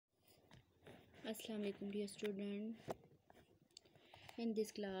Assalamu alaikum dear student. In this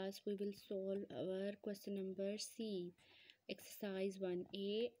class we will solve our question number C, exercise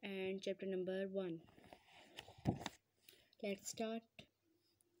 1A and chapter number 1. Let's start.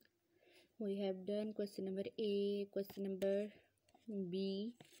 We have done question number A, question number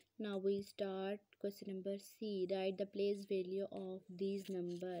B. Now we start question number C. Write the place value of these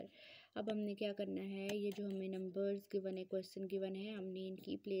number. अब हमने क्या करना है, ये जो हमें numbers given है, question given है, हमने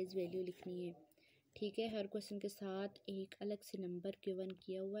इनकी प्लेस वैल्यू लिखनी है। ठीक है, हर क्वेश्चन के साथ एक अलग से नंबर गिवन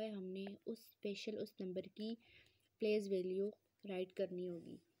किया हुआ है, हमने उस नंबर की प्लेस वैल्यू राइट करनी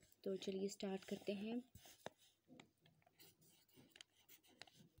होगी। तो चलिए स्टार्ट करते हैं।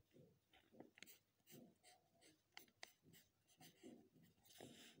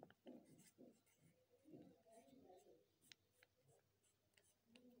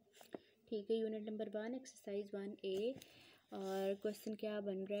 ठीक है, यूनिट नंबर 1 एक्सरसाइज 1A और क्वेश्चन क्या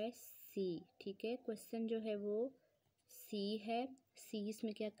बन रहा है, सी। ठीक है, क्वेश्चन जो है वो सी है। सी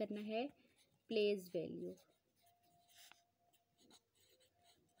इसमें क्या करना है, प्लेस वैल्यू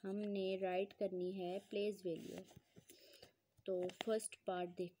हमने राइट करनी है, प्लेस वैल्यू। तो फर्स्ट पार्ट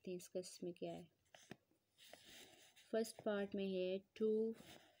देखते हैं इसका, इसमें क्या है। फर्स्ट पार्ट में है 2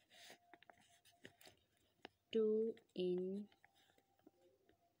 in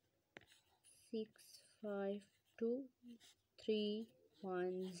 652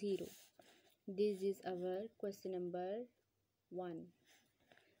 310। This is our question number 1,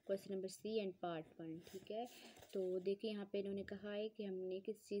 question number C and part 1। ठीक है, तो देखिए यहाँ पे इन्होंने कहा है कि हमने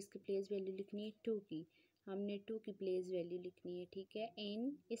किस चीज़ की प्लेस वैल्यू लिखनी है, 2 की। हमने 2 की प्लेस वैल्यू लिखनी है। ठीक है,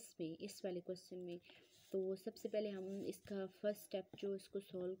 इन इसमें इस वाले क्वेश्चन में। तो सबसे पहले हम इसका फर्स्ट स्टेप जो इसको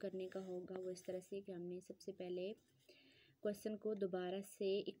सॉल्व करने का होगा वो इस तरह से कि हमने सबसे पहले क्वेश्चन को दोबारा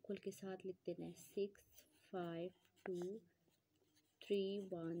से इक्वल के साथ लिख देना है, 652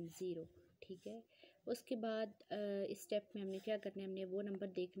 310। ठीक है, उसके बाद इस स्टेप में हमने क्या करना है, हमने वो नंबर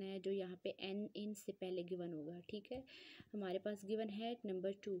देखना है जो यहाँ पे एन इन से पहले गिवन होगा। ठीक है, हमारे पास गिवन है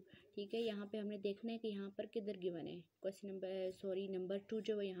नंबर 2। ठीक है, यहाँ पे हमने देखना है कि यहाँ पर किधर गिवन है, नंबर 2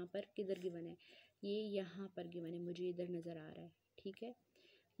 जो है यहाँ पर किधर गिवन है, ये यहाँ पर गिवन है, मुझे इधर नज़र आ रहा है। ठीक है,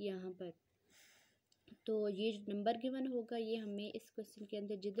 यहाँ पर। तो ये जो नंबर गिवन होगा ये हमें इस क्वेश्चन के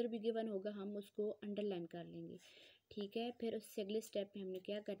अंदर जिधर भी गिवन होगा हम उसको अंडरलाइन कर लेंगे। ठीक है, फिर उससे अगले स्टेप में हमने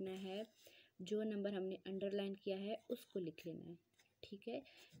क्या करना है, जो नंबर हमने अंडरलाइन किया है उसको लिख लेना है। ठीक है,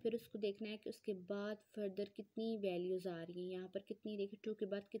 फिर उसको देखना है कि उसके बाद फर्दर कितनी वैल्यूज़ आ रही हैं। यहाँ पर कितनी, देखिए 2 के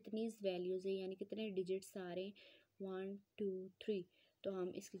बाद कितनी वैल्यूज़ है, यानी कितने डिजिट्स आ रहे हैं, 1 2 3। तो हम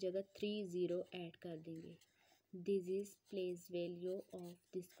इसकी जगह 3 0 ऐड कर देंगे। This is place value of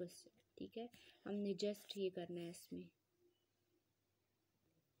this question. ठीक है, हमने जस्ट ये करना है इसमें।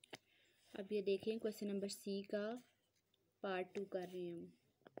 अब ये देखें, क्वेश्चन नंबर सी का पार्ट 2 कर रहे हैं हम।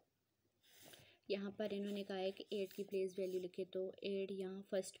 यहाँ पर इन्होंने कहा है कि 8 की प्लेस वैल्यू लिखे, तो 8 यहाँ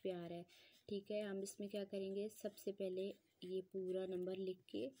फर्स्ट पे आ रहा है। ठीक है, हम इसमें क्या करेंगे, सबसे पहले ये पूरा नंबर लिख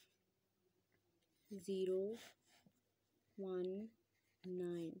के 0 1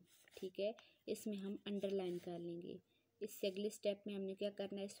 9। ठीक है, इसमें हम अंडरलाइन कर लेंगे। इससे अगले स्टेप में हमने क्या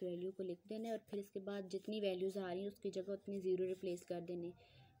करना है, इस वैल्यू को लिख देना है और फिर इसके बाद जितनी वैल्यूज़ आ रही हैं उसकी जगह उतनी 0 रिप्लेस कर देने।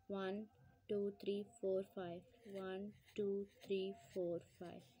 1 2 3 4 5 1 2 3 4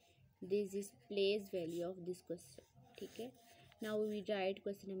 5। This is place value of this question. ठीक है, now we write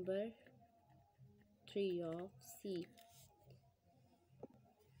question number 3 of सी।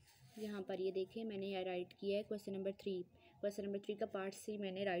 यहाँ पर ये देखें, मैंने यहाँ राइट किया है क्वेश्चन नंबर 3। क्वेश्चन नंबर 3 का पार्ट सी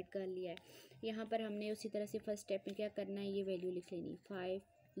मैंने राइट कर लिया है। यहाँ पर हमने उसी तरह से फर्स्ट स्टेप में क्या करना है, ये वैल्यू लिख लेनी, 5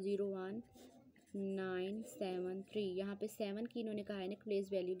 0 1 9 7 3। यहाँ पे 7 की इन्होंने कहा है ना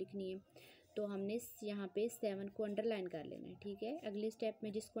प्लेस वैल्यू लिखनी है, तो हमने यहाँ पे 7 को अंडरलाइन कर लेना है। ठीक है, अगले स्टेप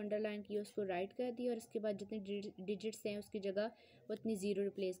में जिसको अंडरलाइन किया उसको राइट कर दिया और इसके बाद जितने डिजिट्स हैं उसकी जगह उतनी 0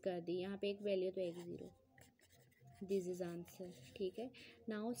 रिप्लेस कर दी। यहाँ पे एक वैल्यू तो एक 0। This is answer. ठीक है,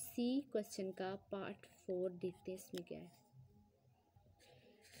 नाउ सी क्वेश्चन का पार्ट 4 देखते हैं इसमें क्या है।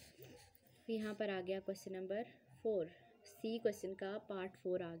 यहाँ पर आ गया क्वेश्चन नंबर 4। सी क्वेश्चन का पार्ट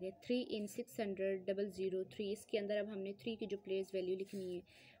 4 आ गया, 3 in 600,003। इसके अंदर अब हमने 3 की जो प्लेस वैल्यू लिखनी है।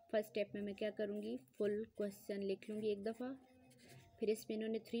 फर्स्ट स्टेप में मैं क्या करूँगी, फुल क्वेश्चन लिख लूँगी एक दफ़ा, फिर इसमें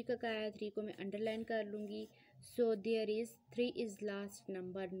इन्होंने 3 का कहा है, 3 को मैं अंडरलाइन कर लूँगी। So there is 3 is last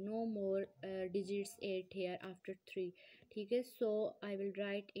number, no more digits 8 hair after 3। ठीक है, सो I will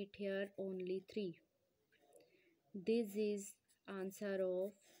write it here only 3। This is answer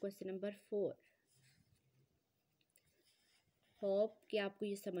of question number 4। Hope कि आपको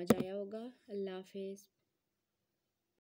ये समझ आया होगा। अल्लाह हाफिज़।